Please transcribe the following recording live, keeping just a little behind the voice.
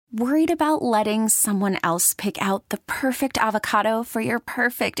Worried about letting someone else pick out the perfect avocado for your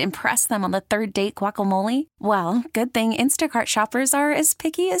perfect impress them on the third date guacamole? Well, good thing Instacart shoppers are as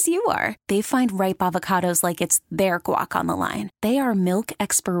picky as you are. They find ripe avocados like it's their guac on the line. They are milk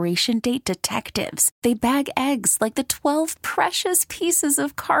expiration date detectives. They bag eggs like the 12 precious pieces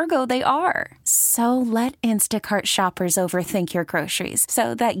of cargo they are. So let Instacart shoppers overthink your groceries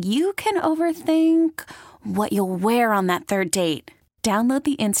so that you can overthink what you'll wear on that third date. Download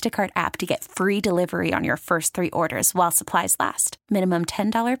the Instacart app to get free delivery on your first 3 orders while supplies last. Minimum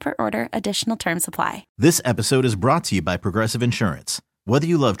 $10 per order. Additional terms apply. This episode is brought to you by Progressive Insurance. Whether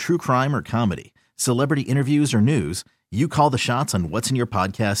you love true crime or comedy, celebrity interviews or news, you call the shots on what's in your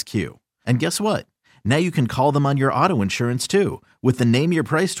podcast queue. And guess what? Now you can call them on your auto insurance too with the Name Your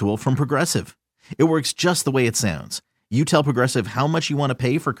Price tool from Progressive. It works just the way it sounds. You tell Progressive how much you want to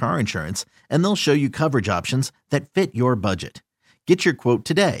pay for car insurance, and they'll show you coverage options that fit your budget. Get your quote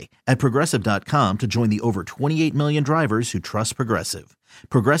today at Progressive.com to join the over 28 million drivers who trust Progressive.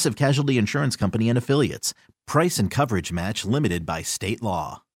 Progressive Casualty Insurance Company and Affiliates. Price and coverage match limited by state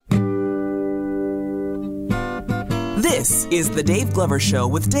law. This is the Dave Glover Show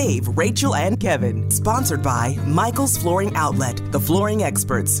with Dave, Rachel, and Kevin. Sponsored by Michael's Flooring Outlet, the flooring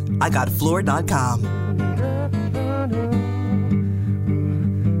experts. IGotFloor.com.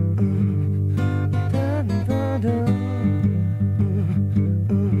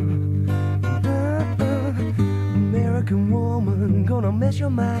 Gonna mess your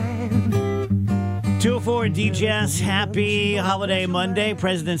mind. 204 DJS, happy holiday Monday,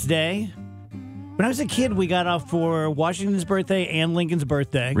 President's Day. When I was a kid, we got off for Washington's birthday and Lincoln's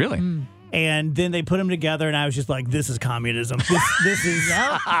birthday. Really? And then they put them together, and I was just like, this is communism. This is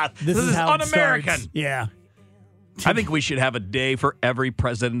this is how un-American. It starts. Yeah. I think we should have a day for every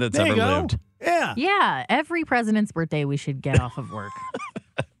president that's There you ever go. lived. Yeah. Yeah, every president's birthday we should get off of work.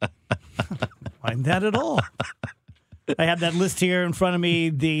 Mind that at all. I have that list here in front of me,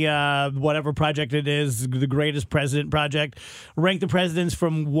 the whatever project it is, the greatest president project. Rank the presidents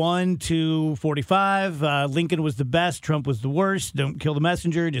from 1 to 45. Lincoln was the best. Trump was the worst. Don't kill the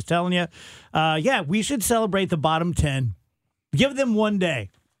messenger, just telling you. Yeah, we should celebrate the bottom 10. Give them one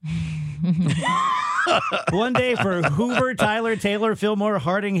day. One day for Hoover, Tyler, Taylor, Fillmore,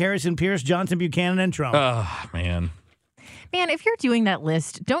 Harding, Harrison, Pierce, Johnson, Buchanan, and Trump. Oh, man. Man, if you're doing that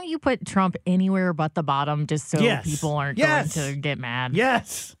list, don't you put Trump anywhere but the bottom just so people aren't going to get mad?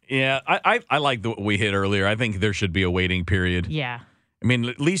 Yes. Yeah, I like what we hit earlier. I think there should be a waiting period. Yeah. I mean,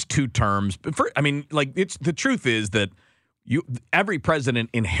 at least 2 terms. But the truth is that every president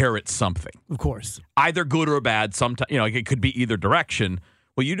inherits something. Of course. Either good or bad. Sometimes, it could be either direction.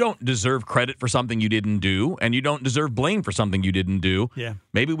 Well, you don't deserve credit for something you didn't do, and you don't deserve blame for something you didn't do. Yeah.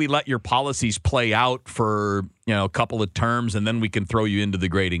 Maybe we let your policies play out for, a couple of terms, and then we can throw you into the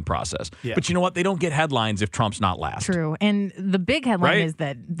grading process. Yeah. But you know what? They don't get headlines if Trump's not last. True. And the big headline is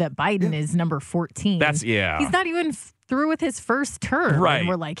that Biden is number 14. He's not even through with his first term. Right. And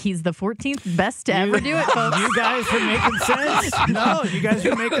we're like, he's the 14th best to ever do it, folks. You guys are making sense. No, you guys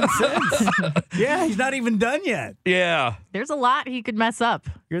are making sense. Yeah, he's not even done yet. Yeah. There's a lot he could mess up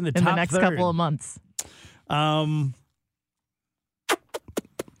You're in the in top the next third. couple of months.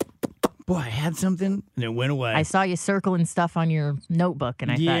 Boy, I had something and it went away. I saw you circling stuff on your notebook,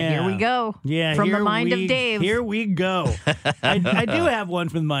 and I thought, here we go. Yeah, from the mind of Dave. Here we go. I do have one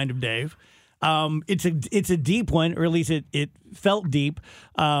from the mind of Dave. It's a deep one, or at least it felt deep.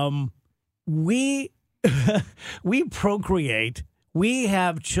 We procreate. We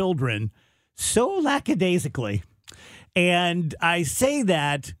have children so lackadaisically, and I say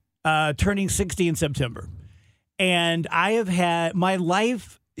that turning 60 in September, and I have had my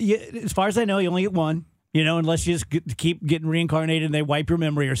life. As far as I know, you only get one. Unless you just keep getting reincarnated and they wipe your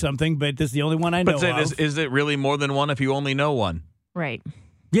memory or something. But this is the only one I know of. Is it really more than one if you only know one? Right.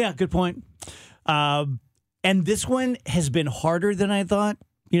 Yeah, good point. And this one has been harder than I thought.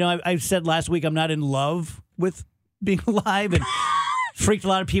 I said last week I'm not in love with being alive and freaked a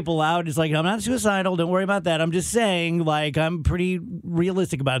lot of people out. It's like, I'm not suicidal. Don't worry about that. I'm just saying, I'm pretty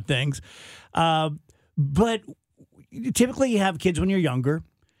realistic about things. But typically you have kids when you're younger.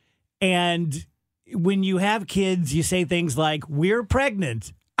 And when you have kids, you say things like, we're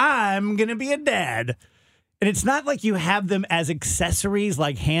pregnant. I'm going to be a dad. And it's not like you have them as accessories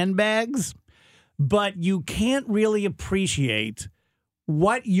like handbags, but you can't really appreciate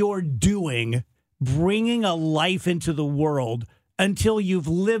what you're doing, bringing a life into the world until you've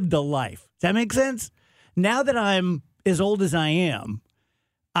lived a life. Does that make sense? Now that I'm as old as I am,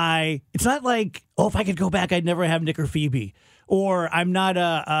 it's not like, if I could go back, I'd never have Nick or Phoebe. Or I'm not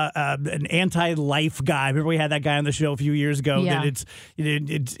an anti-life guy. Remember we had that guy on the show a few years ago that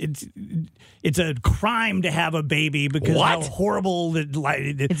it's a crime to have a baby because how horrible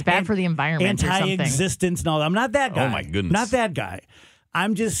it's bad for the environment. Anti-existence and all that. I'm not that guy. Oh my goodness. Not that guy.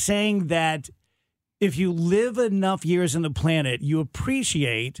 I'm just saying that if you live enough years on the planet, you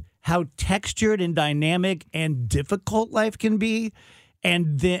appreciate how textured and dynamic and difficult life can be.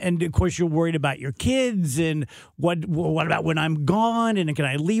 And of course, you're worried about your kids and what about when I'm gone and can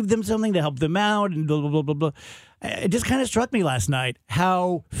I leave them something to help them out and blah, blah, blah, blah, blah. It just kind of struck me last night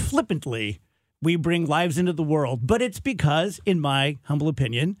how flippantly we bring lives into the world. But it's because, in my humble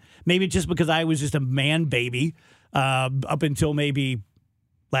opinion, maybe it's just because I was just a man baby up until maybe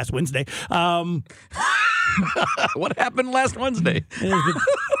last Wednesday. What happened last Wednesday?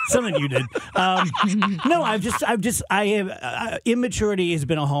 Something you did. No, immaturity has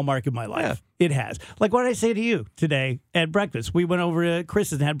been a hallmark of my life. Yeah. It has. Like what did I say to you today at breakfast? We went over to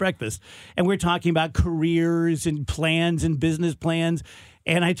Chris's and had breakfast, and we were talking about careers and plans and business plans.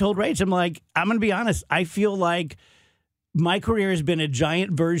 And I told Rach, I'm like, I'm going to be honest. I feel like my career has been a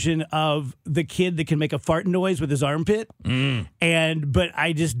giant version of the kid that can make a fart noise with his armpit. But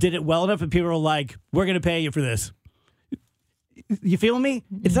I just did it well enough, and people were like, "We're going to pay you for this." You feel me?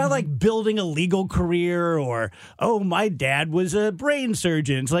 It's not like building a legal career or, oh, my dad was a brain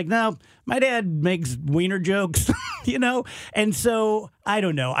surgeon. It's like, no, my dad makes wiener jokes, you know? And so, I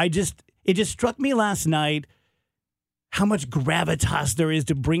don't know. It just struck me last night how much gravitas there is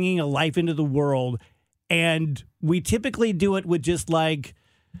to bringing a life into the world. And we typically do it with just like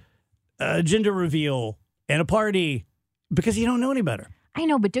a gender reveal and a party because you don't know any better. I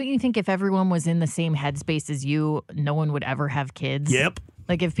know, but don't you think if everyone was in the same headspace as you, no one would ever have kids? Yep.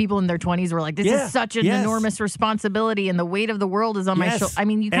 Like if people in their 20s were like, this is such an enormous responsibility and the weight of the world is on my shoulder. I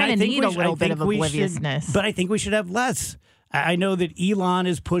mean, you kind of need a little bit of obliviousness. But I think we should have less. I know that Elon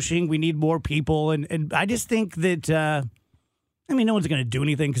is pushing. We need more people. And I just think that, no one's going to do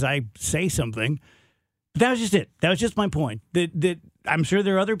anything because I say something. But that was just it. That was just my point. That I'm sure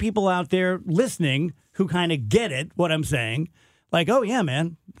there are other people out there listening who kind of get it, what I'm saying. Like, oh, yeah,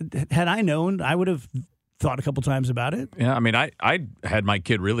 man, had I known, I would have thought a couple times about it. Yeah, I mean, I had my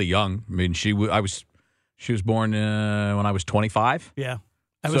kid really young. I mean, she was born when I was 25. Yeah,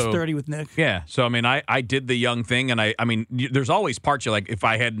 I was 30 with Nick. Yeah, so, I mean, I did the young thing, and I mean, there's always parts you're like, if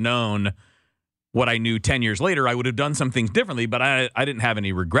I had known what I knew 10 years later, I would have done some things differently, but I didn't have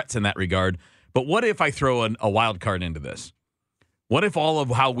any regrets in that regard. But what if I throw a wild card into this? What if all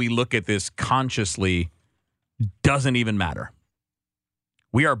of how we look at this consciously doesn't even matter?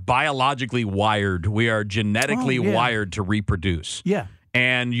 We are biologically wired. We are genetically wired to reproduce. Yeah.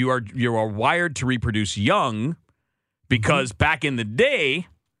 And you are wired to reproduce young because back in the day,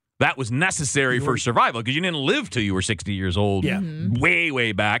 that was necessary for survival because you didn't live till you were 60 years old way,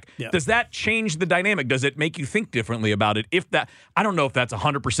 way back. Yeah. Does that change the dynamic? Does it make you think differently about it? I don't know if that's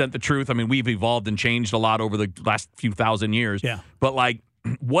 100% the truth. I mean, we've evolved and changed a lot over the last few thousand years. Yeah. But, like,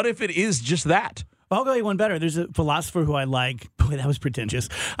 what if it is just that? I'll go you one better. There's a philosopher who I like. Boy, that was pretentious.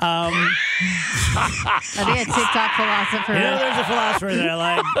 I think a TikTok philosopher. There's a philosopher that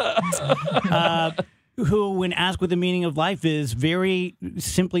I like. Who, when asked what the meaning of life is, very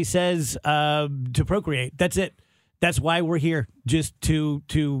simply says to procreate. That's it. That's why we're here, just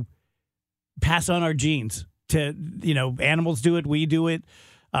to pass on our genes. Animals do it, we do it.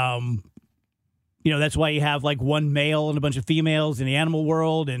 That's why you have like one male and a bunch of females in the animal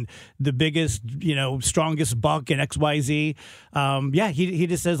world and the biggest, strongest buck and XYZ. He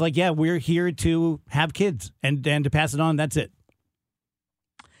just says like, we're here to have kids and to pass it on. That's it.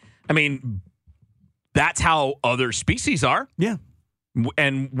 I mean, that's how other species are. Yeah.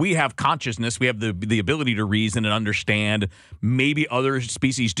 And we have consciousness. We have the ability to reason and understand. Maybe other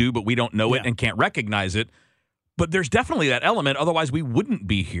species do, but we don't know it and can't recognize it. But there's definitely that element. Otherwise, we wouldn't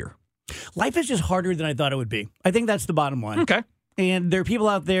be here. Life is just harder than I thought it would be. I think that's the bottom line. Okay. And there are people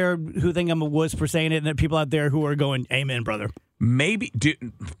out there who think I'm a wuss for saying it, and there are people out there who are going, amen, brother. Maybe,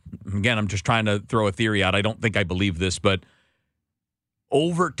 again, I'm just trying to throw a theory out. I don't think I believe this, but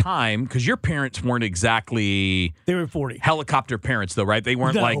over time, because your parents weren't exactly... They were 40. Helicopter parents, though, right? They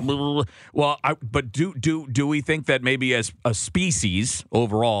weren't like... Well, but do we think that maybe as a species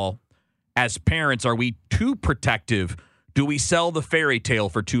overall, as parents, are we too protective? Do we sell the fairy tale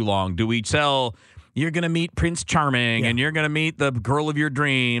for too long? Do we sell, you're going to meet Prince Charming and you're going to meet the girl of your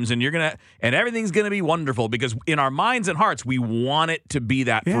dreams and and everything's going to be wonderful because in our minds and hearts, we want it to be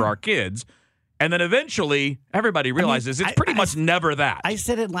that for our kids. And then eventually everybody realizes it's pretty much never that. I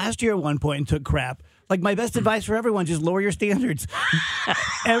said it last year at one point and took crap. Like, my best advice for everyone, just lower your standards.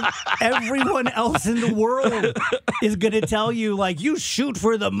 Everyone else in the world is going to tell you, like, you shoot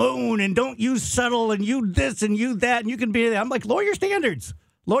for the moon and don't use subtle and you this and you that and you can be that. I'm like, lower your standards.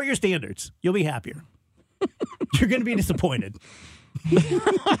 Lower your standards. You'll be happier. You're going to be disappointed.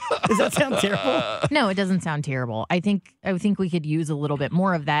 Does that sound terrible? No, it doesn't sound terrible. I think we could use a little bit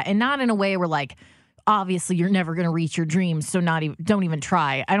more of that, and not in a way where, like, obviously you're never going to reach your dreams, so don't even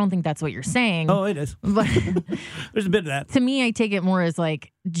try. I don't think that's what you're saying. Oh, it is. But there's a bit of that. To me, I take it more as,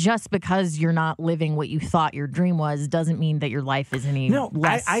 like, just because you're not living what you thought your dream was doesn't mean that your life is any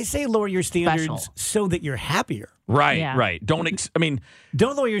less I say lower your standards special. so that you're happier. Right, Yeah. right. Don't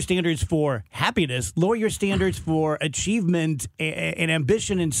lower your standards for happiness. Lower your standards for achievement and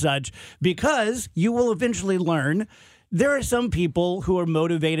ambition and such, because you will eventually learn there are some people who are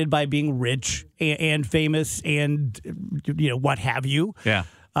motivated by being rich and famous and, what have you. Yeah.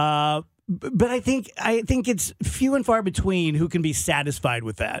 But I think it's few and far between who can be satisfied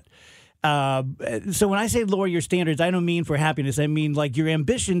with that. So when I say lower your standards, I don't mean for happiness. I mean like your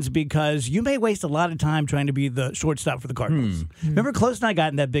ambitions, because you may waste a lot of time trying to be the shortstop for the Cardinals. Remember, Close and I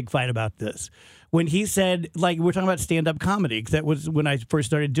got in that big fight about this when he said, like, we're talking about stand-up comedy. That was when I first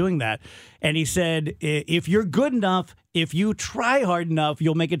started doing that. And he said, if you're good enough, if you try hard enough,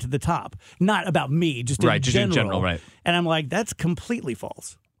 you'll make it to the top. Not about me, just in general. Right. And I'm like, that's completely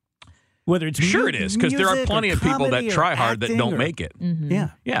false. Whether it's it is, because there are plenty of people that try hard that don't make it. Yeah.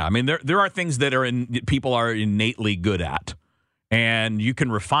 I mean, there are things that people are innately good at, and you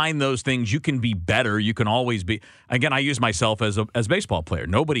can refine those things. You can be better. You can always be. Again, I use myself as a baseball player.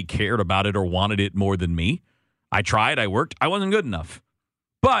 Nobody cared about it or wanted it more than me. I tried. I worked. I wasn't good enough,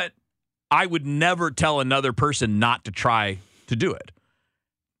 but I would never tell another person not to try to do it.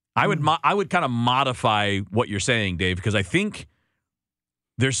 I would kind of modify what you're saying, Dave, because I think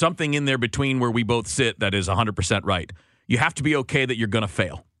there's something in there between where we both sit that is 100% right. You have to be okay that you're going to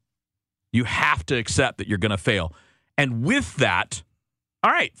fail. You have to accept that you're going to fail. And with that,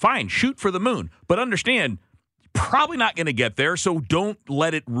 all right, fine, shoot for the moon. But understand, you're probably not going to get there, so don't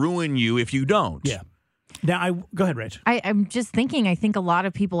let it ruin you if you don't. Yeah. Now, go ahead, Rich. I'm just thinking, I think a lot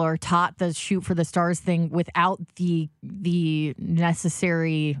of people are taught the shoot for the stars thing without the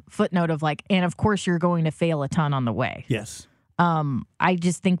necessary footnote of, like, and of course you're going to fail a ton on the way. Yes. I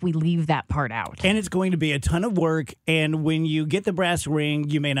just think we leave that part out. And it's going to be a ton of work, and when you get the brass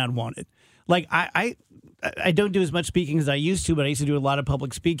ring, you may not want it. Like, I don't do as much speaking as I used to, but I used to do a lot of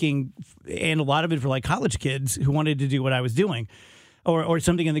public speaking, and a lot of it for, like, college kids who wanted to do what I was doing, or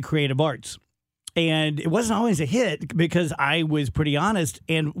something in the creative arts. And it wasn't always a hit because I was pretty honest.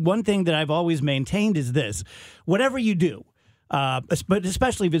 And one thing that I've always maintained is this: whatever you do, but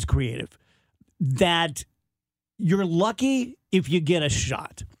especially if it's creative, that you're lucky if you get a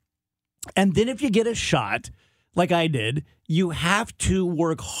shot. And then if you get a shot, like I did, you have to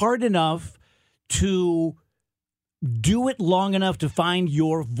work hard enough to do it long enough to find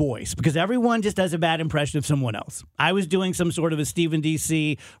your voice, because everyone just does a bad impression of someone else. I was doing some sort of a Stephen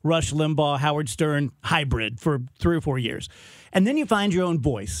D.C., Rush Limbaugh, Howard Stern hybrid for 3 or 4 years. And then you find your own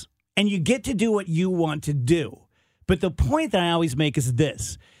voice, and you get to do what you want to do. But the point that I always make is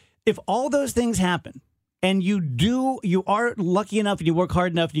this: if all those things happen, and you are lucky enough and you work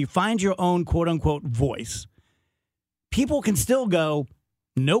hard enough and you find your own quote-unquote voice, people can still go,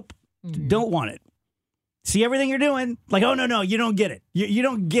 nope, don't want it. See everything you're doing? Like, oh, no, you don't get it. You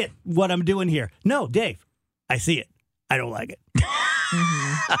don't get what I'm doing here. No, Dave, I see it. I don't like it.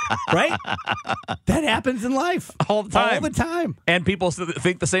 Right? That happens in life. All the time. All the time. And people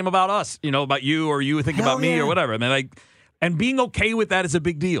think the same about us, about you, or you think about me or whatever. I mean, and being okay with that is a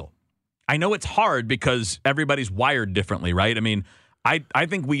big deal. I know it's hard because everybody's wired differently, right? I mean, I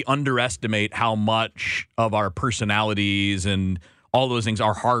think we underestimate how much of our personalities and all those things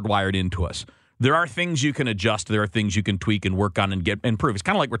are hardwired into us. There are things you can adjust. There are things you can tweak and work on and improve. It's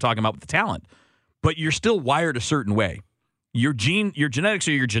kind of like we're talking about with the talent. But you're still wired a certain way. Your genetics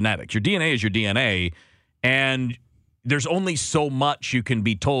are your genetics. Your DNA is your DNA. And there's only so much you can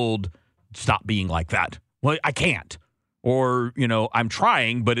be told, stop being like that. Well, I can't. Or, I'm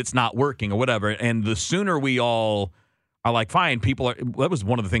trying, but it's not working or whatever. And the sooner we all are like, fine, that was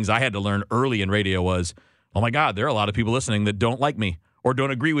one of the things I had to learn early in radio was, oh my God, there are a lot of people listening that don't like me or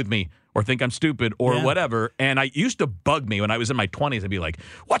don't agree with me or think I'm stupid or whatever. And I used to bug me when I was in my 20s. I'd be like,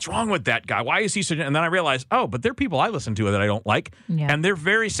 what's wrong with that guy? Why is he so... And then I realized, but there are people I listen to that I don't like, and they're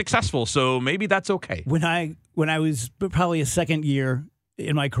very successful, so maybe that's okay. When I was probably a second year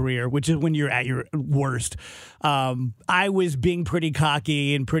in my career, which is when you're at your worst. I was being pretty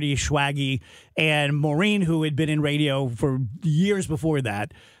cocky and pretty swaggy, and Maureen, who had been in radio for years before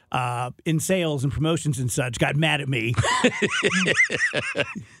that, in sales and promotions and such, got mad at me.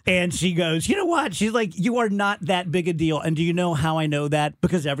 And she goes, you know what? She's like, you are not that big a deal. And do you know how I know that?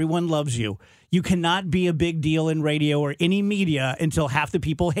 Because everyone loves you. You cannot be a big deal in radio or any media until half the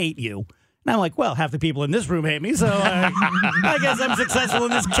people hate you. And I'm like, well, half the people in this room hate me, so I guess I'm successful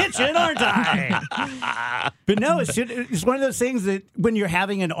in this kitchen, aren't I? But no, it's one of those things that when you're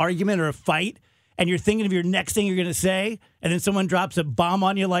having an argument or a fight and you're thinking of your next thing you're going to say, and then someone drops a bomb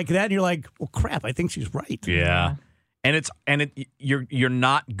on you like that, and you're like, well, crap, I think she's right. Yeah. And you're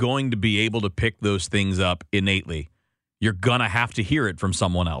not going to be able to pick those things up innately. You're going to have to hear it from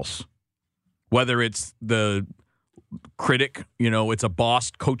someone else. Whether it's the critic, it's a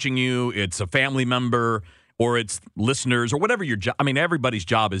boss coaching you, it's a family member, or it's listeners, or whatever your job. I mean, everybody's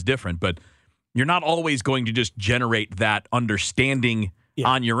job is different, but you're not always going to just generate that understanding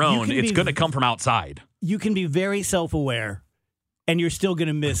on your own. It's going to come from outside. You can be very self-aware, and you're still going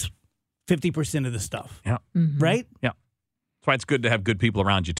to miss 50% of the stuff. Yeah. Mm-hmm. Right? Yeah. That's why it's good to have good people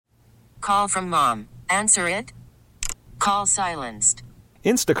around you. Call from mom. Answer it. Call silenced.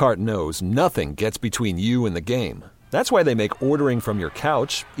 Instacart knows nothing gets between you and the game. That's why they make ordering from your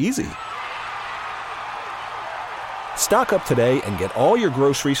couch easy. Stock up today and get all your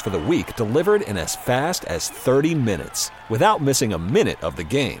groceries for the week delivered in as fast as 30 minutes without missing a minute of the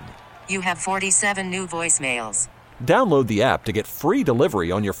game. You have 47 new voicemails. Download the app to get free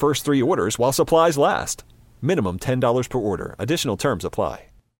delivery on your first 3 orders while supplies last. Minimum $10 per order. Additional terms apply.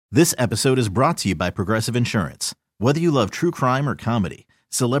 This episode is brought to you by Progressive Insurance. Whether you love true crime or comedy,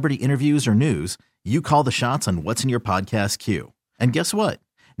 celebrity interviews or news, you call the shots on what's in your podcast queue. And guess what?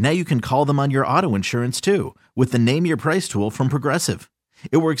 Now you can call them on your auto insurance too with the Name Your Price tool from Progressive.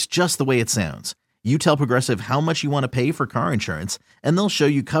 It works just the way it sounds. You tell Progressive how much you want to pay for car insurance, and they'll show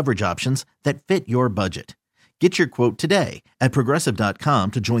you coverage options that fit your budget. Get your quote today at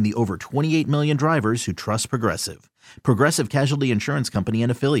Progressive.com to join the over 28 million drivers who trust Progressive. Progressive Casualty Insurance Company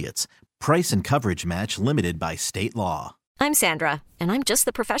and Affiliates. Price and coverage match limited by state law. I'm Sandra, and I'm just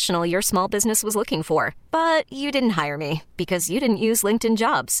the professional your small business was looking for. But you didn't hire me because you didn't use LinkedIn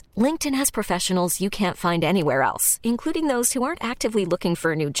Jobs. LinkedIn has professionals you can't find anywhere else, including those who aren't actively looking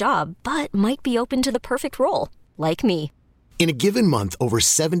for a new job, but might be open to the perfect role, like me. In a given month, over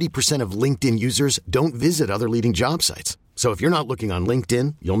 70% of LinkedIn users don't visit other leading job sites. So if you're not looking on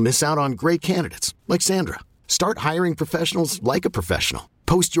LinkedIn, you'll miss out on great candidates like Sandra. Start hiring professionals like a professional.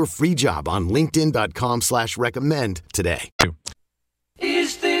 Post your free job on linkedin.com/recommend today.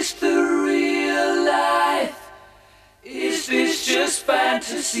 Is this the real life? Is this just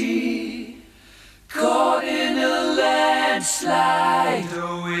fantasy? Caught in a landslide,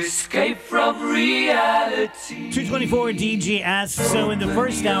 no escape from reality. 224 DG asks, so in the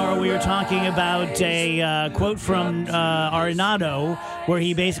first hour we were talking about a quote from Arenado where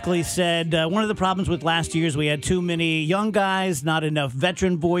he basically said one of the problems with last year's we had too many young guys, not enough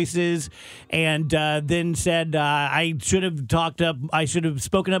veteran voices, and then said I should have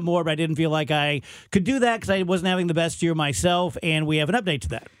spoken up more, but I didn't feel like I could do that because I wasn't having the best year myself, and we have an update to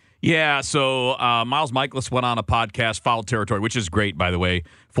that. Yeah, so Miles Michaelis went on a podcast, Foul Territory, which is great, by the way.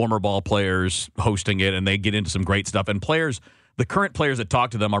 Former ball players hosting it, and they get into some great stuff. And the current players that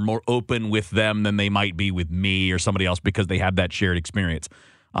talk to them are more open with them than they might be with me or somebody else because they have that shared experience.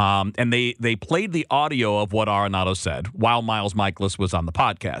 And they played the audio of what Arenado said while Miles Michaelis was on the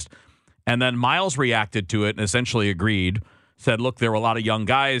podcast. And then Miles reacted to it and essentially agreed, said, look, there were a lot of young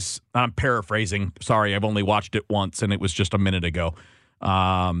guys. I'm paraphrasing. Sorry, I've only watched it once, and it was just a minute ago.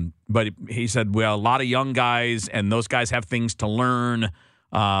 But he said, well, a lot of young guys, and those guys have things to learn.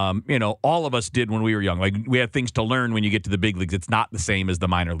 All of us did when we were young. Like, we have things to learn when you get to the big leagues. It's not the same as the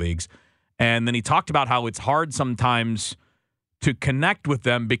minor leagues. And then he talked about how it's hard sometimes to connect with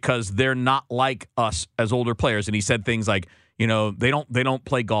them because they're not like us as older players. And he said things like, they don't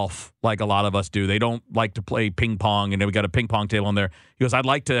play golf like a lot of us do. They don't like to play ping pong, and we got a ping pong table in there. He goes, I'd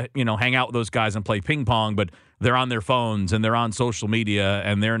like to, hang out with those guys and play ping pong, but they're on their phones and they're on social media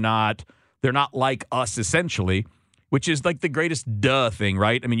and they're not like us essentially, which is like the greatest duh thing,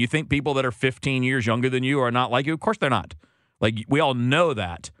 right? I mean, you think people that are 15 years younger than you are not like you? Of course they're not. Like, we all know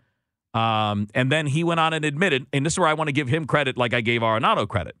that. And then he went on and admitted, and this is where I want to give him credit like I gave Arenado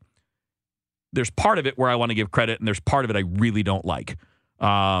credit. There's part of it where I want to give credit, and there's part of it I really don't like.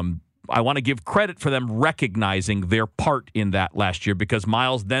 I want to give credit for them recognizing their part in that last year, because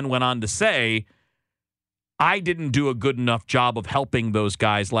Miles then went on to say, I didn't do a good enough job of helping those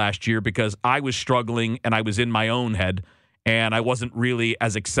guys last year because I was struggling and I was in my own head. and I wasn't really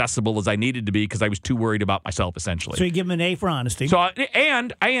as accessible as I needed to be because I was too worried about myself, essentially. So you give him an A for honesty. So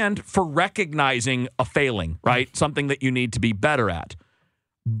and for recognizing a failing, right? Something that you need to be better at.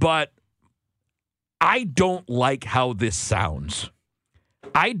 But I don't like how this sounds.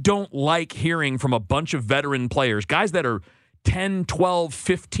 I don't like hearing from a bunch of veteran players, guys that are 10, 12,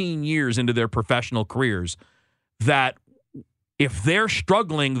 15 years into their professional careers, that if they're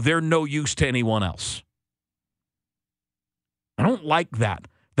struggling, they're no use to anyone else. I don't like that.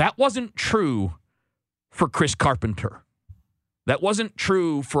 That wasn't true for Chris Carpenter. That wasn't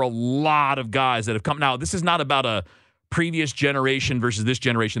true for a lot of guys that have come. Now, this is not about a previous generation versus this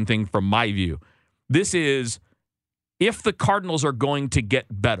generation thing from my view. This is, if the Cardinals are going to get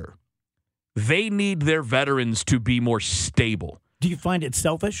better, they need their veterans to be more stable. Do you find it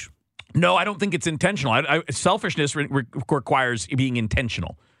selfish? No, I don't think it's intentional. Selfishness requires being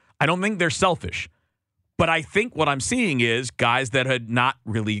intentional. I don't think they're selfish. But I think what I'm seeing is guys that had not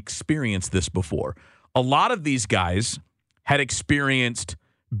really experienced this before. A lot of these guys had experienced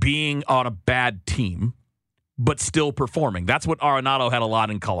being on a bad team, but still performing. That's what Arenado had a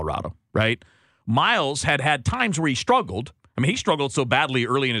lot in Colorado, right? Miles had times where he struggled. I mean, he struggled so badly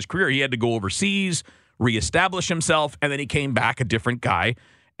early in his career, he had to go overseas, reestablish himself, and then he came back a different guy,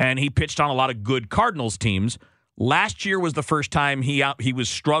 and he pitched on a lot of good Cardinals teams. Last year was the first time he was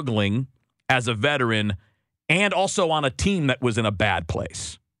struggling as a veteran and also on a team that was in a bad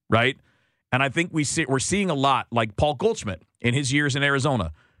place, right? And I think we're seeing a lot like Paul Goldschmidt in his years in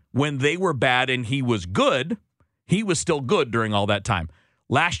Arizona. When they were bad and he was good, he was still good during all that time.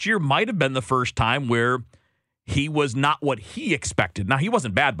 Last year might have been the first time where he was not what he expected. Now, he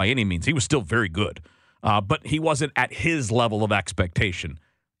wasn't bad by any means. He was still very good. But he wasn't at his level of expectation.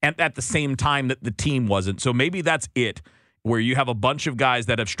 And at the same time that the team wasn't. So maybe that's it, where you have a bunch of guys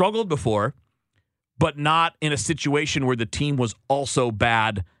that have struggled before, but not in a situation where the team was also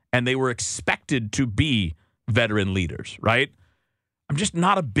bad and they were expected to be veteran leaders, right? I'm just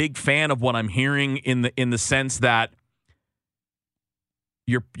not a big fan of what I'm hearing in the sense that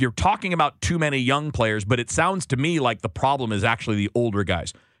you're talking about too many young players, but it sounds to me like the problem is actually the older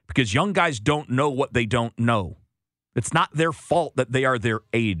guys, because young guys don't know what they don't know. It's not their fault that they are their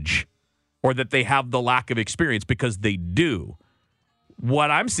age or that they have the lack of experience, because they do.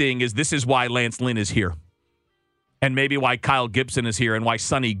 What I'm seeing is this is why Lance Lynn is here, and maybe why Kyle Gibson is here, and why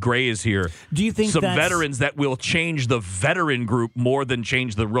Sonny Gray is here. Do you think some veterans that will change the veteran group more than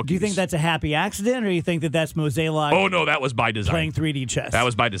change the rookies? Do you think that's a happy accident, or do you think that that's Mozeliak? Oh, no, that was by design. Playing 3D chess. That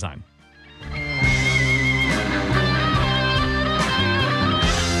was by design.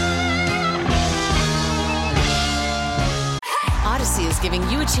 Odyssey is giving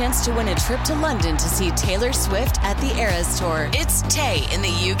you a chance to win a trip to London to see Taylor Swift at the Eras Tour. It's Tay in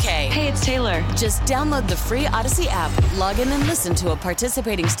the UK. Hey, it's Taylor. Just download the free Odyssey app, log in and listen to a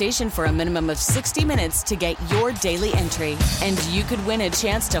participating station for a minimum of 60 minutes to get your daily entry. And you could win a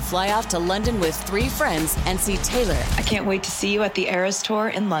chance to fly off to London with 3 friends and see Taylor. I can't wait to see you at the Eras Tour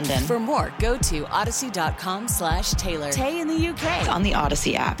in London. For more, go to odyssey.com/Taylor. Tay in the UK. It's on the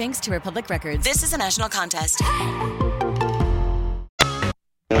Odyssey app. Thanks to Republic Records. This is a national contest.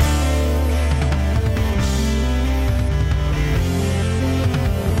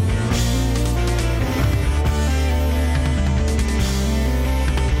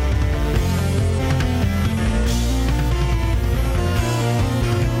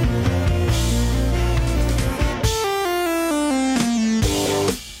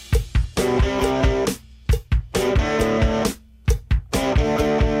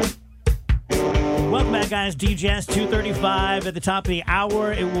 Guys, DJS 235 at the top of the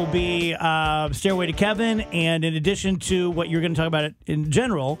hour. It will be Stairway to Kevin, and in addition to what you're going to talk about in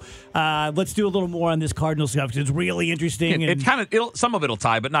general, let's do a little more on this Cardinals stuff, because it's really interesting. Some of it'll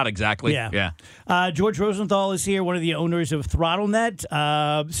tie, but not exactly. Yeah. George Rosenthal is here, one of the owners of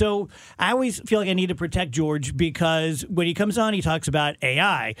ThrottleNet. So I always feel like I need to protect George, because when he comes on, he talks about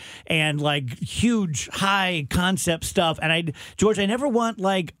AI and like huge, high concept stuff. And George, I never want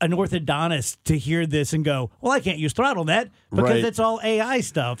like an orthodontist to hear this and go, well, I can't use ThrottleNet because it's all AI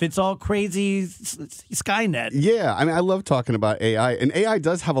stuff. It's all crazy Skynet. Yeah, I mean, I love talking about AI, and AI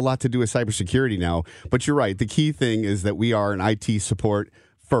does have a lot to do with cybersecurity now. But you're right. The key thing is that we are an IT support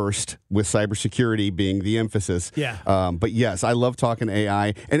first, with cybersecurity being the emphasis. Yeah. But yes, I love talking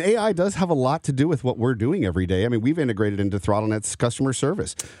AI. And AI does have a lot to do with what we're doing every day. I mean, we've integrated into ThrottleNet's customer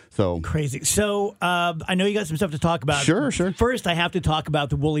service. So crazy. So I know you got some stuff to talk about. Sure. First, I have to talk about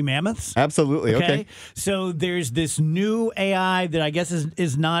the woolly mammoths. Absolutely. Okay. So there's this new AI that I guess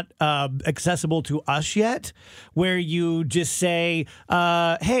is not accessible to us yet, where you just say,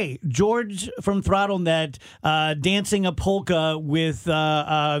 hey, George from ThrottleNet dancing a polka with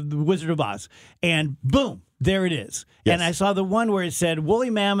the Wizard of Oz. And boom, there it is. Yes. And I saw the one where it said woolly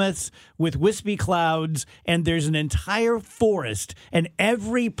mammoths with wispy clouds, and there's an entire forest, and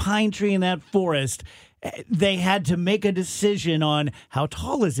every pine tree in that forest, they had to make a decision on how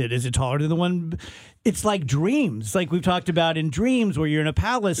tall is it? Is it taller than the one? It's like dreams, like we've talked about in dreams where you're in a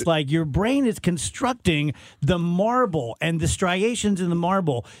palace, like your brain is constructing the marble and the striations in the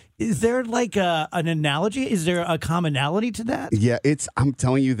marble. Is there like an analogy? Is there a commonality to that? Yeah, I'm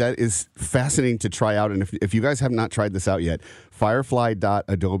telling you, that is fascinating to try out. And if you guys have not tried this out yet,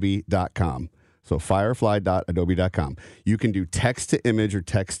 firefly.adobe.com. So firefly.adobe.com. You can do text to image or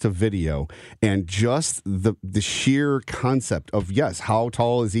text to video, and just the sheer concept of, yes, how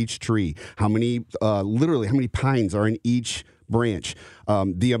tall is each tree? How many, literally, how many pines are in each branch?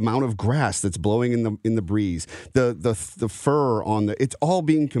 The amount of grass that's blowing in the breeze, the fur on it's all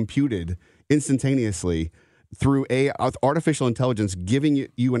being computed instantaneously through artificial intelligence, giving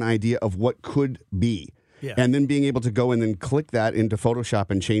you an idea of what could be. Yeah. And then being able to go and then click that into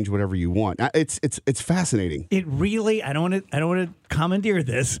Photoshop and change whatever you want. It's fascinating. It really, I don't want to commandeer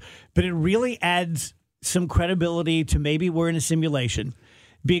this, but it really adds some credibility to maybe we're in a simulation,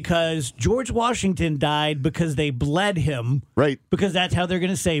 because George Washington died because they bled him. Right. Because that's how they're going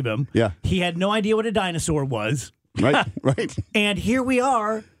to save him. Yeah. He had no idea what a dinosaur was. Right. Right. And here we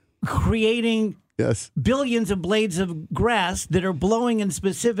are creating billions of blades of grass that are blowing in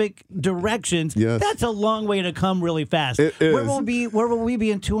specific directions. Yes. That's a long way to come really fast. It is. Where will we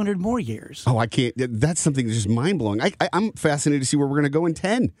be in 200 more years? Oh, I can't. That's something that's just mind-blowing. I'm fascinated to see where we're going to go in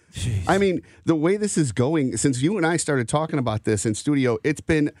 10. Jeez. I mean, the way this is going, since you and I started talking about this in studio, it's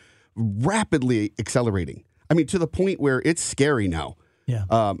been rapidly accelerating. I mean, to the point where it's scary now. Yeah.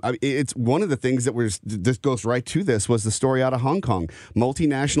 It's one of the things that this goes right to this was the story out of Hong Kong.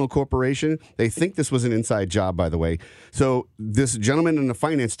 Multinational corporation. They think this was an inside job, by the way. So this gentleman in the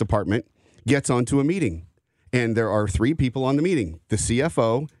finance department gets onto a meeting, and there are 3 people on the meeting, the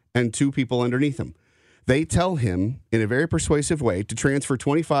CFO and 2 people underneath him. They tell him in a very persuasive way to transfer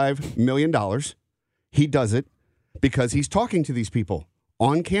 $25 million. He does it because he's talking to these people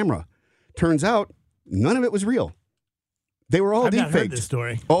on camera. Turns out none of it was real. They were all deepfaked. I've not heard this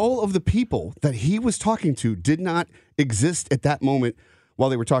story. All of the people that he was talking to did not exist at that moment while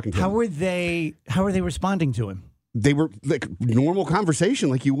they were talking to him. How were they responding to him? They were like normal conversation,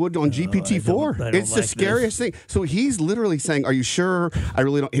 like you would on GPT-4. It's the scariest thing. So he's literally saying, "Are you sure? I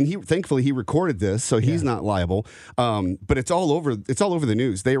really don't." And thankfully, he recorded this, so he's not liable. But it's all over. It's all over the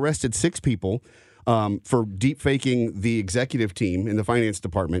news. They arrested 6 people for deepfaking the executive team in the finance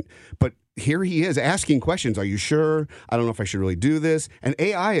department. But here he is asking questions. Are you sure? I don't know if I should really do this. And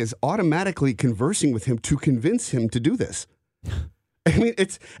AI is automatically conversing with him to convince him to do this. I mean,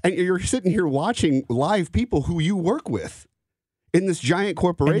 and you're sitting here watching live people who you work with in this giant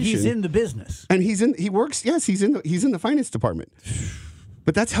corporation. And he's in the business. And he's in the finance department.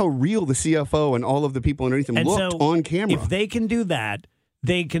 But that's how real the CFO and all of the people underneath him looked on camera. If they can do that,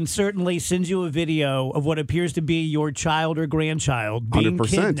 they can certainly send you a video of what appears to be your child or grandchild being 100%.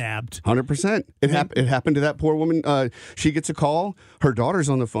 kidnapped. 100%. It happened to that poor woman. She gets a call. Her daughter's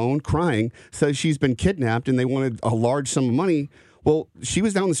on the phone crying, says she's been kidnapped and they wanted a large sum of money. Well, she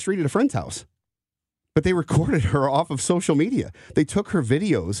was down the street at a friend's house. But they recorded her off of social media. They took her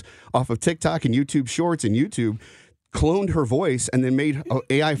videos off of TikTok and YouTube Shorts and YouTube, cloned her voice, and then made an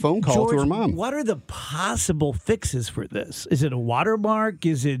AI phone call to her mom. What are the possible fixes for this? Is it a watermark?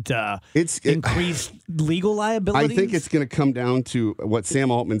 Is it increased legal liabilities? I think it's going to come down to what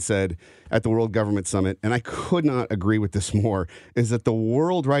Sam Altman said at the World Government Summit, and I could not agree with this more, is that the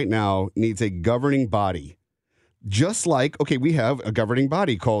world right now needs a governing body. Just like, we have a governing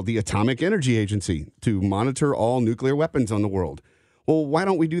body called the Atomic Energy Agency to monitor all nuclear weapons on the world. Well, why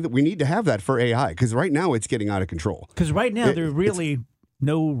don't we do that? We need to have that for AI, because right now it's getting out of control. Because right now there are really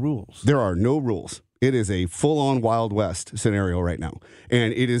no rules. There are no rules. It is a full-on Wild West scenario right now.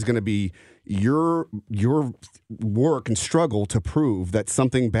 And it is going to be your work and struggle to prove that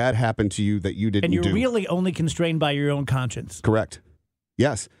something bad happened to you that you didn't do. And you're really only constrained by your own conscience. Correct.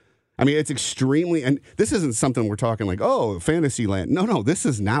 Yes. I mean, it's extremely, and this isn't something we're talking like, oh, fantasy land. No, this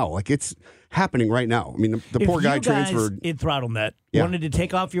is now. Like, it's happening right now. I mean, the poor guy transferred. In ThrottleNet wanted to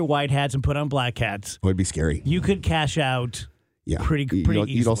take off your white hats and put on black hats. It would be scary. You could cash out pretty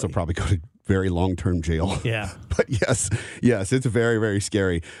easily. You'd also probably go to very long-term jail. Yeah. But yes, it's very, very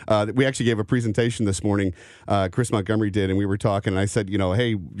scary. We actually gave a presentation this morning. Chris Montgomery did, and we were talking, and I said, hey,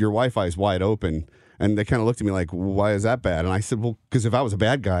 your Wi-Fi is wide open. And they kind of looked at me like, why is that bad? And I said, well, because if I was a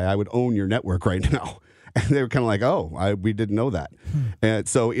bad guy, I would own your network right now. And they were kind of like, oh, we didn't know that. And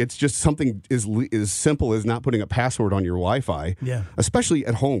so it's just something as simple as not putting a password on your Wi-Fi, especially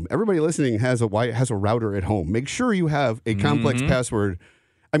at home. Everybody listening has a router at home. Make sure you have a complex password.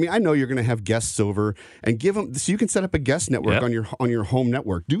 I mean, I know you're going to have guests over, and give them so you can set up a guest network on your home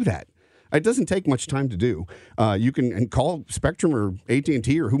network. Do that. It doesn't take much time to do. You can call Spectrum or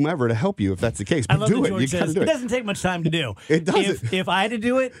AT&T or whomever to help you if that's the case. But do it. You says, do it. It doesn't take much time to do. It doesn't. If I had to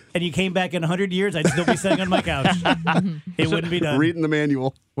do it and you came back in 100 years, I'd still be sitting on my couch. It wouldn't be done. Reading the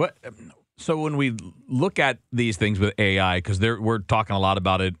manual. What? So when we look at these things with AI, because we're talking a lot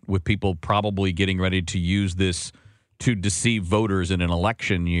about it with people probably getting ready to use this to deceive voters in an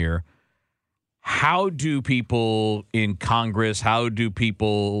election year. How do people in Congress, how do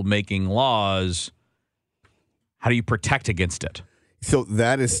people making laws, how do you protect against it? So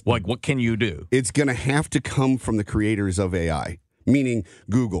that is... Like, what can you do? It's going to have to come from the creators of AI, meaning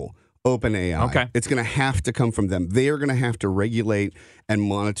Google, OpenAI. Okay. It's going to have to come from them. They are going to have to regulate and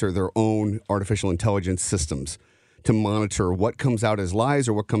monitor their own artificial intelligence systems to monitor what comes out as lies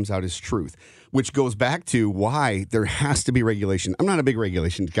or what comes out as truth, which goes back to why there has to be regulation. I'm not a big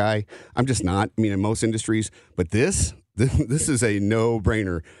regulation guy. I'm just not. I mean, in most industries, but this is a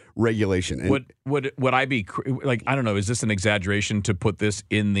no-brainer regulation. And would I be like, I don't know, is this an exaggeration to put this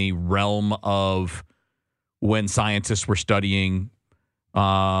in the realm of when scientists were studying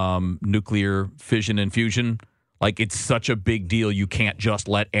nuclear fission and fusion? Like, it's such a big deal, you can't just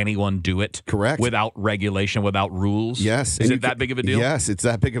let anyone do it. Correct. Without regulation, without rules. Yes. Is it that big of a deal? Yes, it's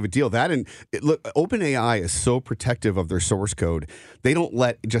that big of a deal. Look, OpenAI is so protective of their source code. They don't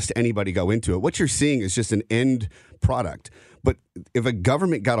let just anybody go into it. What you're seeing is just an end product. But if a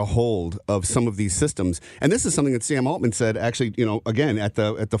government got a hold of some of these systems, and this is something that Sam Altman said, actually, again, at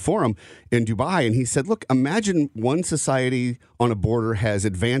the forum in Dubai, and he said, look, imagine one society on a border has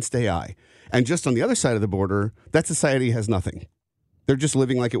advanced AI. And just on the other side of the border, that society has nothing. They're just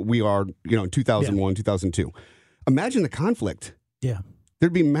living like we are, in 2001, 2002. Imagine the conflict. Yeah.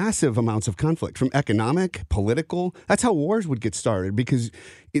 There'd be massive amounts of conflict from economic, political. That's how wars would get started because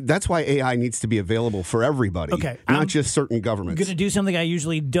that's why AI needs to be available for everybody, not just certain governments. I'm going to do something I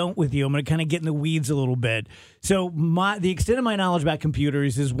usually don't with you. I'm going to kind of get in the weeds a little bit. So the extent of my knowledge about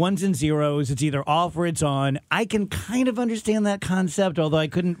computers is ones and zeros. It's either off or it's on. I can kind of understand that concept, although I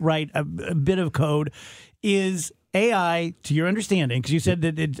couldn't write a bit of code. Is AI, to your understanding, because you said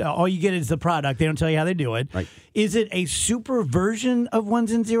that all you get is the product. They don't tell you how they do it. Right. Is it a super version of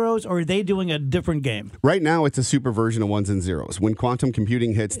ones and zeros, or are they doing a different game? Right now, it's a super version of ones and zeros. When quantum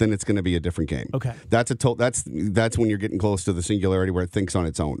computing hits, then it's going to be a different game. Okay. That's when you're getting close to the singularity where it thinks on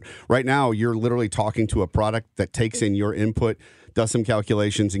its own. Right now, you're literally talking to a product that takes in your input, does some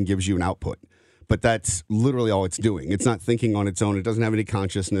calculations, and gives you an output. But that's literally all it's doing. It's not thinking on its own. It doesn't have any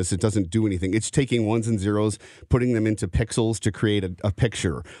consciousness. It doesn't do anything. It's taking ones and zeros, putting them into pixels to create a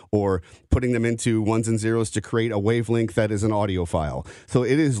picture, or putting them into ones and zeros to create a wavelength that is an audio file. So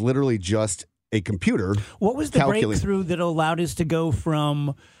it is literally just a computer. What was the breakthrough that allowed us to go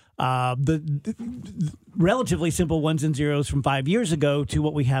from the relatively simple ones and zeros from 5 years ago to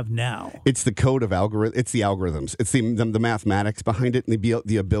what we have now? It's the code of algorithm. It's the algorithms. It's the mathematics behind it, and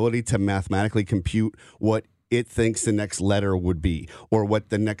the ability to mathematically compute what it thinks the next letter would be, or what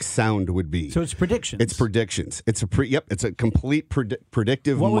the next sound would be. So it's predictions. It's predictions. It's a complete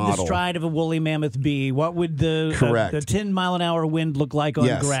predictive model. What would the stride of a woolly mammoth be? What would the 10-mile-an-hour wind look like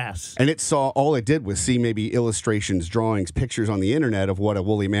on grass? And all it did was see maybe illustrations, drawings, pictures on the internet of what a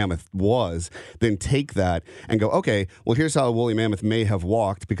woolly mammoth was, then take that and go, okay, well, here's how a woolly mammoth may have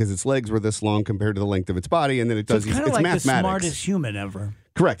walked because its legs were this long compared to the length of its body, and then it does it's kind of like the smartest human ever.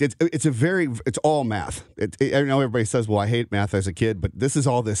 Correct. It's all math. I know everybody says, well, I hate math as a kid, but this is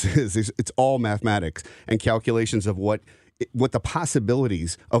all this is. It's all mathematics and calculations of what the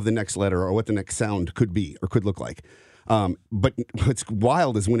possibilities of the next letter or what the next sound could be or could look like. But what's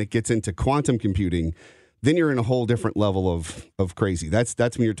wild is when it gets into quantum computing, then you're in a whole different level of crazy. That's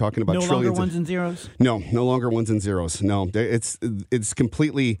when you're talking about no trillions. No longer ones and zeros? No longer ones and zeros. No, it's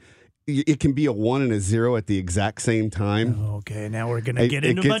completely... it can be a 1 and a 0 at the exact same time. Okay, now we're going to get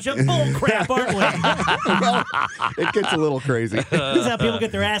into a bunch of bull crap, aren't we? Well, it gets a little crazy. This is how people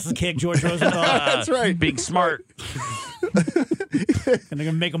get their asses kicked, George Rosenthal. That's right. Being smart. And they're going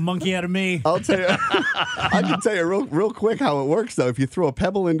to make a monkey out of me. I'll tell you. I can tell you real quick how it works, though. If you throw a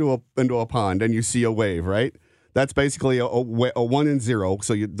pebble into a pond and you see a wave, right? That's basically a 1 and 0.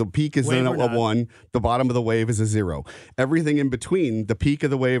 So the peak is then a 1. The bottom of the wave is a 0. Everything in between the peak of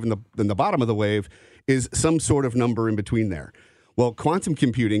the wave and the bottom of the wave is some sort of number in between there. Well, quantum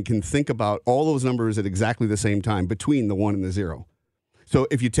computing can think about all those numbers at exactly the same time between the 1 and the 0. So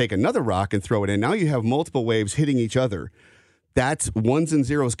if you take another rock and throw it in, now you have multiple waves hitting each other. That's ones and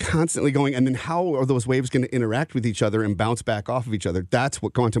zeros constantly going. And then how are those waves going to interact with each other and bounce back off of each other? That's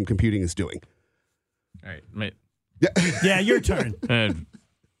what quantum computing is doing. All right, mate. Yeah, your turn.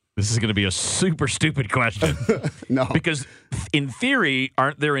 This is going to be a super stupid question. No. Because in theory,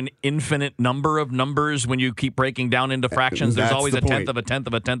 aren't there an infinite number of numbers when you keep breaking down into fractions? There's always a tenth of a tenth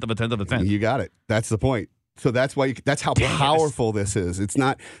of a tenth of a tenth of a tenth. You got it. That's the point. So that's why that's how powerful this is. It's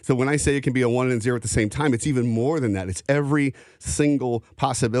not so when I say it can be a 1 and a 0 at the same time, it's even more than that. It's every single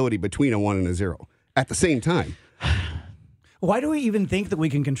possibility between a 1 and a 0 at the same time. Why do we even think that we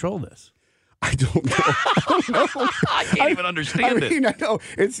can control this? I don't know. I can't even understand it. I know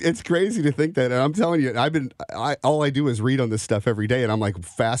it's crazy to think that. And I'm telling you, all I do is read on this stuff every day, and I'm like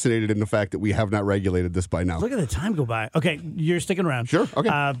fascinated in the fact that we have not regulated this by now. Look at the time go by. Okay, you're sticking around. Sure.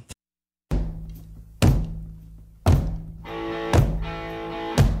 Okay.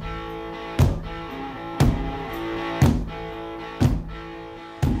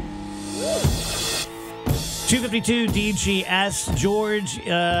 252 DGS. George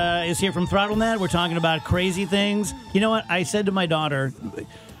is here from ThrottleNet. We're talking about crazy things. You know what? I said to my daughter,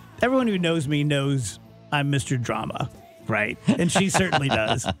 everyone who knows me knows I'm Mr. Drama, right? And she certainly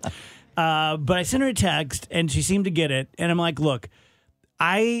does. But I sent her a text, and she seemed to get it. And I'm like, look,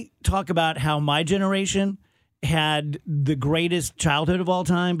 I talk about how my generation had the greatest childhood of all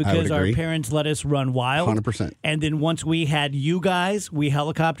time because our parents let us run wild. 100%. And then once we had you guys, we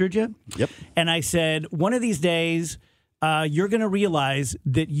helicoptered you. Yep. And I said, one of these days, you're going to realize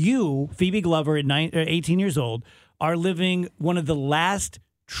that you, Phoebe Glover, at 18 years old, are living one of the last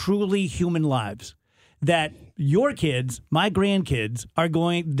truly human lives. That your kids, my grandkids,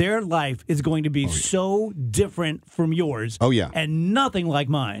 their life is going to be so different from yours. Oh, yeah. And nothing like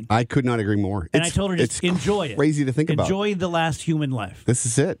mine. I could not agree more. And I told her, just enjoy it. Crazy to think about. Enjoy the last human life. This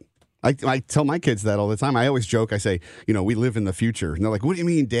is it. I tell my kids that all the time. I always joke. I say, we live in the future. And they're like, what do you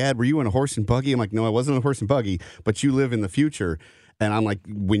mean, Dad? Were you in a horse and buggy? I'm like, no, I wasn't in a horse and buggy, but you live in the future. And I'm like,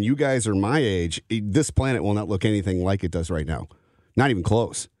 when you guys are my age, this planet will not look anything like it does right now. Not even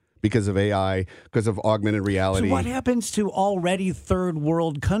close. Because of AI, because of augmented reality. So what happens to already third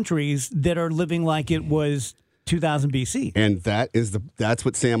world countries that are living like it was 2000 BC? And that's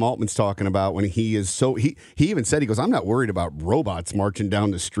what Sam Altman's talking about when he even said, he goes, I'm not worried about robots marching down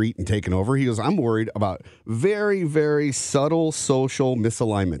the street and taking over. He goes, I'm worried about very, very subtle social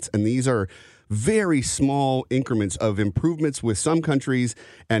misalignments. And these are very small increments of improvements with some countries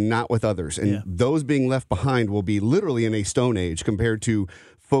and not with others. And those being left behind will be literally in a stone age compared to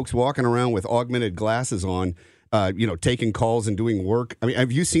folks walking around with augmented glasses on, taking calls and doing work. I mean,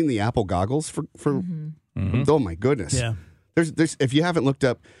 have you seen the Apple goggles for Mm-hmm. Oh my goodness. Yeah. There's if you haven't looked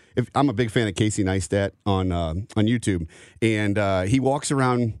up, I'm a big fan of Casey Neistat on YouTube, and he walks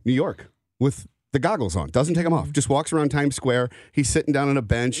around New York with the goggles on, doesn't take them off, just walks around Times Square. He's sitting down on a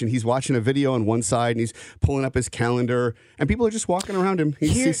bench and he's watching a video on one side and he's pulling up his calendar and people are just walking around him.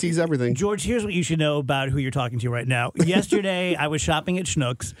 He sees everything. George, here's what you should know about who you're talking to right now. Yesterday, I was shopping at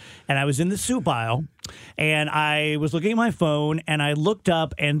Schnucks and I was in the soup aisle and I was looking at my phone and I looked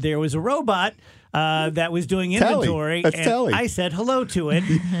up and there was a robot that was doing inventory. That's and Telly. I said hello to it,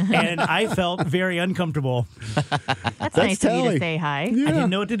 and I felt very uncomfortable. That's nice of you to say hi. Yeah. I didn't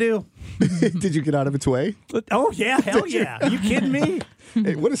know what to do. Did you get out of its way? Oh, yeah. Hell yeah. Are you kidding me?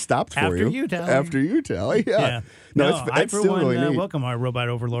 It would have stopped for After you, Telly. After you, Telly. Yeah. No, it's for still one, really neat. welcome our robot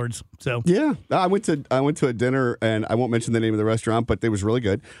overlords. So yeah, I went to a dinner, and I won't mention the name of the restaurant, but it was really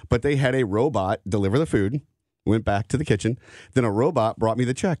good. But they had a robot deliver the food, went back to the kitchen, then a robot brought me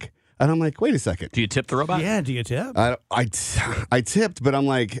the check. And I'm like, wait a second. Do you tip the robot? Yeah, do you tip? I tipped, but I'm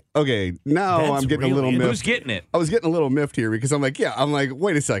like, okay, now That's I'm getting really a little miffed. Who's getting it? I was getting a little miffed here because I'm like,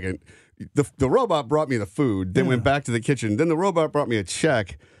 wait a second. The robot brought me the food, then went back to the kitchen. Then the robot brought me a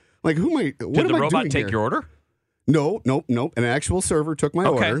check. Like, who am I? What Did am the I robot doing take here? your order? No. An actual server took my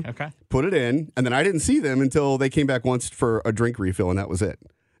order, Okay. put it in, and then I didn't see them until they came back once for a drink refill, and that was it.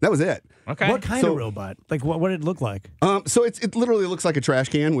 That was it. Okay. What kind of robot? Like, what did it look like? So it literally looks like a trash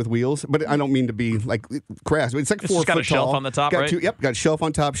can with wheels, but I don't mean to be like crass. It's like 4 foot got a shelf tall. on the top, got right? Got a shelf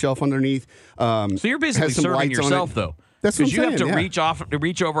on top, shelf underneath. So you're basically has some serving lights on yourself, it. though. That's what I'm you have saying, to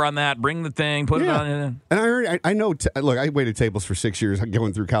reach over on that, bring the thing, put it on. And I know. Look, I waited tables for 6 years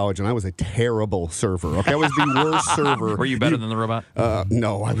going through college, and I was a terrible server. Okay, I was the worst server. Were you better than the robot?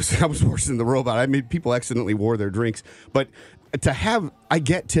 No, I was worse than the robot. I made people accidentally wore their drinks, but I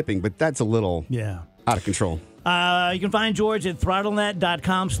get tipping, but that's a little out of control. You can find George at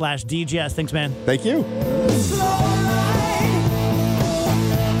throttlenet.com/DGS. Thanks, man. Thank you.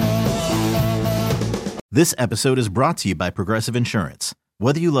 This episode is brought to you by Progressive Insurance.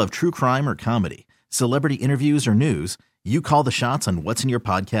 Whether you love true crime or comedy, celebrity interviews or news, you call the shots on what's in your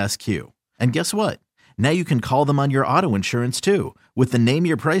podcast queue. And guess what? Now you can call them on your auto insurance too with the Name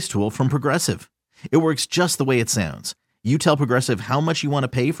Your Price tool from Progressive. It works just the way it sounds. You tell Progressive how much you want to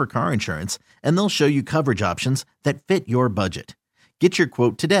pay for car insurance, and they'll show you coverage options that fit your budget. Get your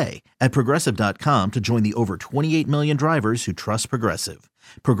quote today at Progressive.com to join the over 28 million drivers who trust Progressive.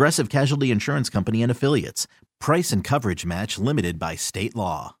 Progressive Casualty Insurance Company and Affiliates. Price and coverage match limited by state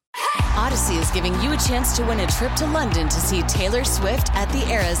law. Odyssey is giving you a chance to win a trip to London to see Taylor Swift at the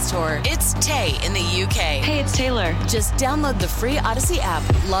Eras Tour. It's Tay in the UK. Hey, it's Taylor. Just download the free Odyssey app,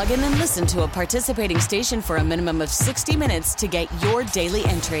 log in and listen to a participating station for a minimum of 60 minutes to get your daily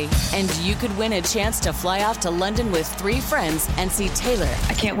entry. And you could win a chance to fly off to London with 3 friends and see Taylor.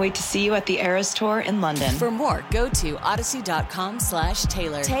 I can't wait to see you at the Eras Tour in London. For more, go to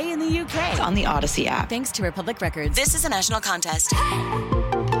odyssey.com/Taylor. Tay in the UK. It's on the Odyssey app. Thanks to Republic Records. This is a national contest.